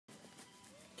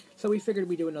So we figured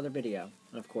we'd do another video,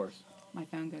 of course. My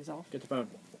phone goes off. Get the phone.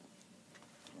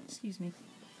 Excuse me.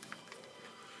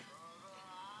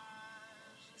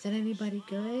 Is that anybody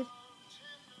good?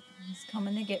 He's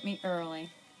coming to get me early.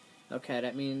 Okay,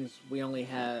 that means we only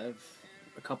have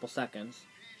a couple seconds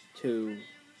to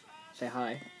say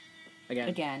hi.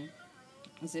 Again.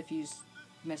 As if you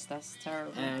missed us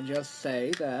terribly. And just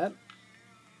say that...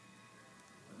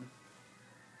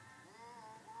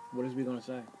 What is we going to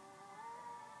say?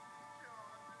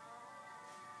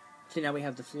 See, now we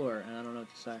have the floor, and I don't know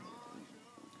what to say.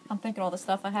 I'm thinking all the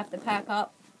stuff I have to pack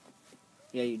up.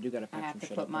 Yeah, you do got to pack some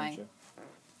shit up, don't you?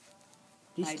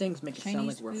 These things make it sound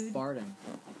like we're farting.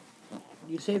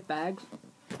 You save bags?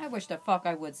 I wish the fuck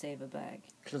I would save a bag.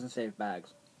 She doesn't save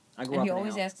bags. I grew and up he in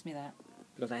always a house. asks me that.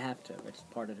 Because I have to. It's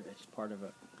part of it. It's part of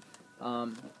it.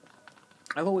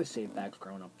 I've always saved bags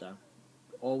growing up, though.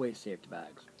 Always saved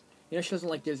bags. You know she doesn't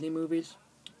like Disney movies?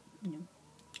 No.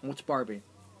 What's Barbie?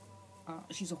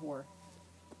 She's a whore.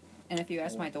 And if you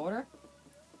ask my daughter,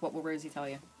 what will Rosie tell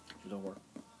you? She's a whore.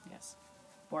 Yes.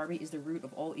 Barbie is the root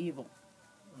of all evil.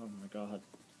 Oh my god.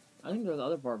 I think those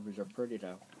other Barbies are pretty,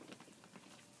 though.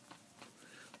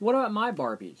 What about my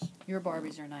Barbies? Your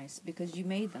Barbies are nice because you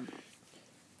made them.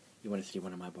 You want to see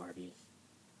one of my Barbies?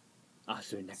 I'll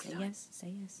do it next time. Say yes.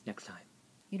 Say yes. Next time.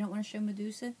 You don't want to show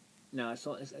Medusa? No, I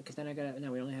saw because then I gotta.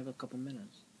 No, we only have a couple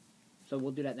minutes, so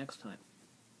we'll do that next time.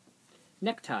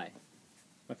 Necktie.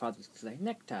 My father used to say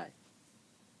necktie.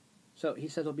 So he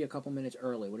said he'll be a couple minutes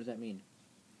early. What does that mean?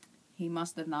 He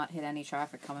must have not hit any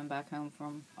traffic coming back home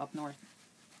from up north.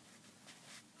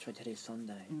 Try today's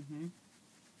Sunday. Mm-hmm.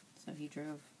 So he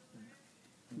drove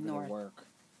I'm north. Gonna work.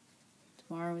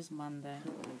 Tomorrow is Monday. I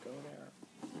don't want to go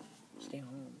there. Stay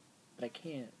home, but I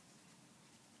can't.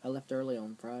 I left early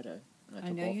on Friday. And I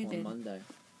took off on Monday.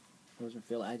 I wasn't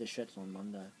feeling. I had the shits on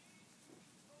Monday.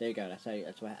 There you go.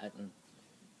 That's what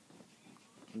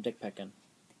I'm dick picking.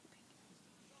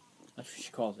 That's what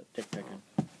she calls it, dick picking.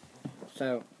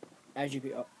 So, as you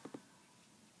go,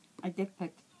 I dick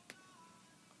picked.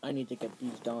 I need to get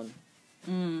these done.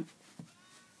 Mm.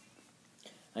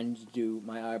 I need to do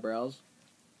my eyebrows.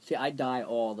 See, I dye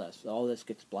all this. All this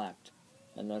gets blacked,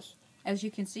 and this. As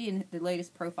you can see in the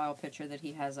latest profile picture that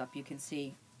he has up, you can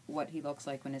see what he looks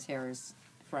like when his hair is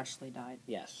freshly dyed.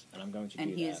 Yes, and I'm going to do that.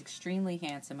 And he is extremely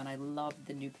handsome, and I love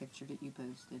the new picture that you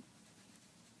posted.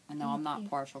 And no, I'm not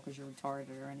partial because you're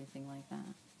retarded or anything like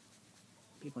that.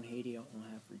 People in Haiti don't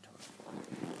have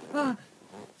retarded.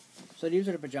 So these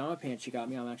are the pajama pants she got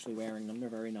me. I'm actually wearing them. They're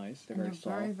very nice. They're very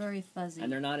soft. Very, very fuzzy.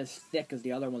 And they're not as thick as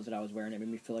the other ones that I was wearing. It made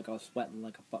me feel like I was sweating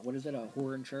like a... What is it? A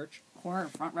whore in church? Whore in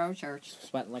front row church.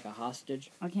 Sweating like a hostage.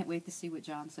 I can't wait to see what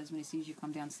John says when he sees you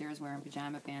come downstairs wearing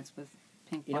pajama pants with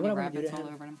pink You know bunny what I want to do rabbits to all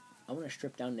him? over them. I want to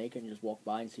strip down naked and just walk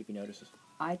by and see if he notices.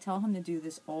 I tell him to do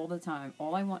this all the time.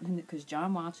 All I want him to... Because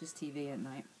John watches TV at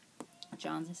night.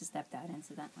 John's his stepdad,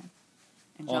 incidentally.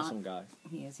 And John, awesome guy.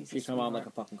 He is. He's treats my mom like a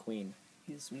fucking queen.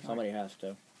 He's a sweetheart. Somebody has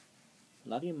to.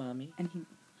 Love you, Mommy. And he...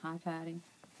 Hi, Patty.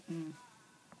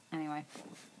 Anyway.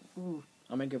 Ooh.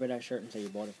 I'm going to give her that shirt and say you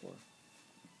bought it for her.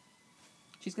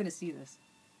 She's going to see this.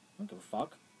 I don't give a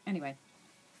fuck. Anyway.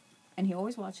 And he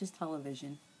always watches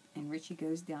television. And Richie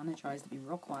goes down and tries to be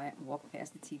real quiet and walk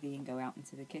past the TV and go out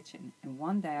into the kitchen. And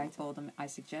one day I told him, I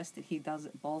suggested he does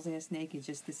it balls-ass naked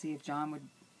just to see if John would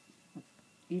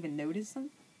even notice him.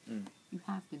 You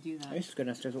have to do that. I used to go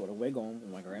downstairs with a wig on with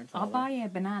my grandfather. I'll buy you a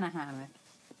banana hammock.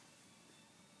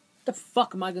 What the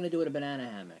fuck am I going to do with a banana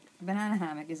hammock? A banana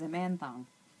hammock is a man thong.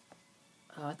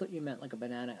 Oh, I thought you meant like a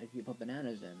banana, if you put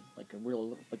bananas in. Like a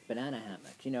real, like banana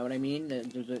hammock. You know what I mean?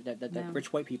 That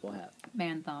rich white people have.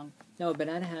 Man thong. No, a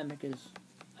banana hammock is,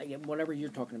 whatever you're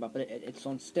talking about, but it's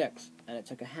on sticks. And it's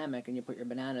like a hammock and you put your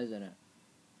bananas in it.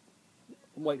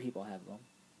 White people have them.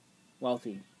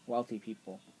 Wealthy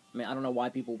people. I mean, I don't know why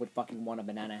people would fucking want a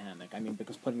banana hammock. I mean,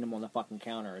 because putting them on the fucking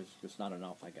counter is just not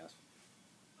enough, I guess.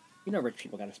 You know rich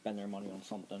people gotta spend their money on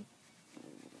something.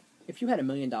 If you had $1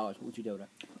 million, what would you do with it?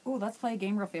 Ooh, let's play a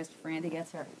game real fast before Andy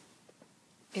gets here.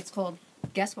 It's called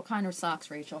Guess What Kind of Socks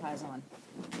Rachel Has On.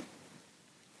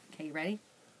 Okay, you ready?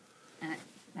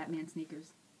 Batman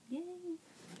sneakers. Yay!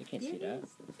 You can't see that.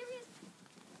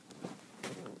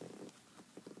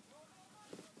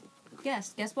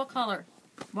 Guess what color?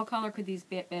 What color could these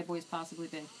bad boys possibly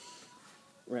be?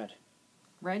 Red.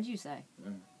 Red, you say?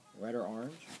 Red or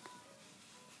orange?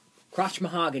 Crotch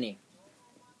mahogany.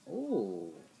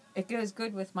 Ooh. It goes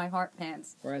good with my heart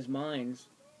pants. Whereas mines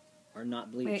are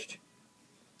not bleached.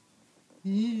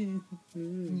 Wait.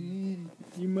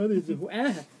 Your mother's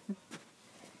a...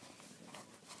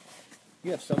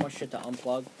 You have so much shit to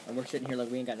unplug, and we're sitting here like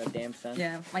we ain't got no damn sense.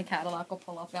 Yeah, my Cadillac will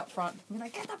pull up out front. We're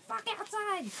like, get the fuck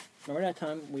outside! Remember that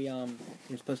time we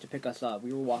were supposed to pick us up?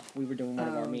 We were doing one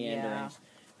of our meanderings,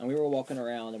 and we were walking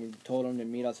around, and we told him to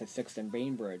meet us at 6th and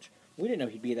Bainbridge. We didn't know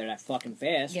he'd be there that fucking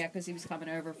fast. Yeah, because he was coming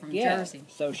over from Yeah. Jersey.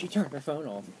 So she turned her phone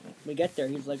off. We get there,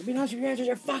 he's like, "Be nice if you answer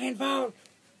your fucking phone."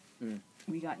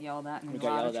 We got yelled at and We in a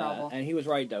got lot of yelled trouble. at, and he was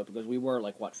right though, because we were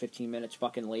like 15 minutes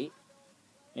fucking late,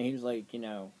 and he was like,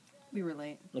 We were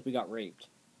late. like we got raped.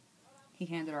 He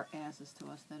handed our asses to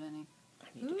us, didn't he? I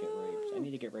need to get raped. I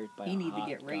need to get raped by He a need to hot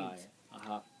get guy. raped. A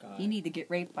hot guy. He need to get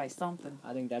raped by something.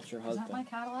 I think that's your Is husband. that my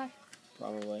Cadillac?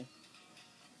 Probably.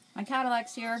 My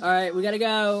Cadillac's here. All right, we gotta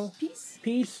go. Peace.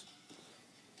 Peace.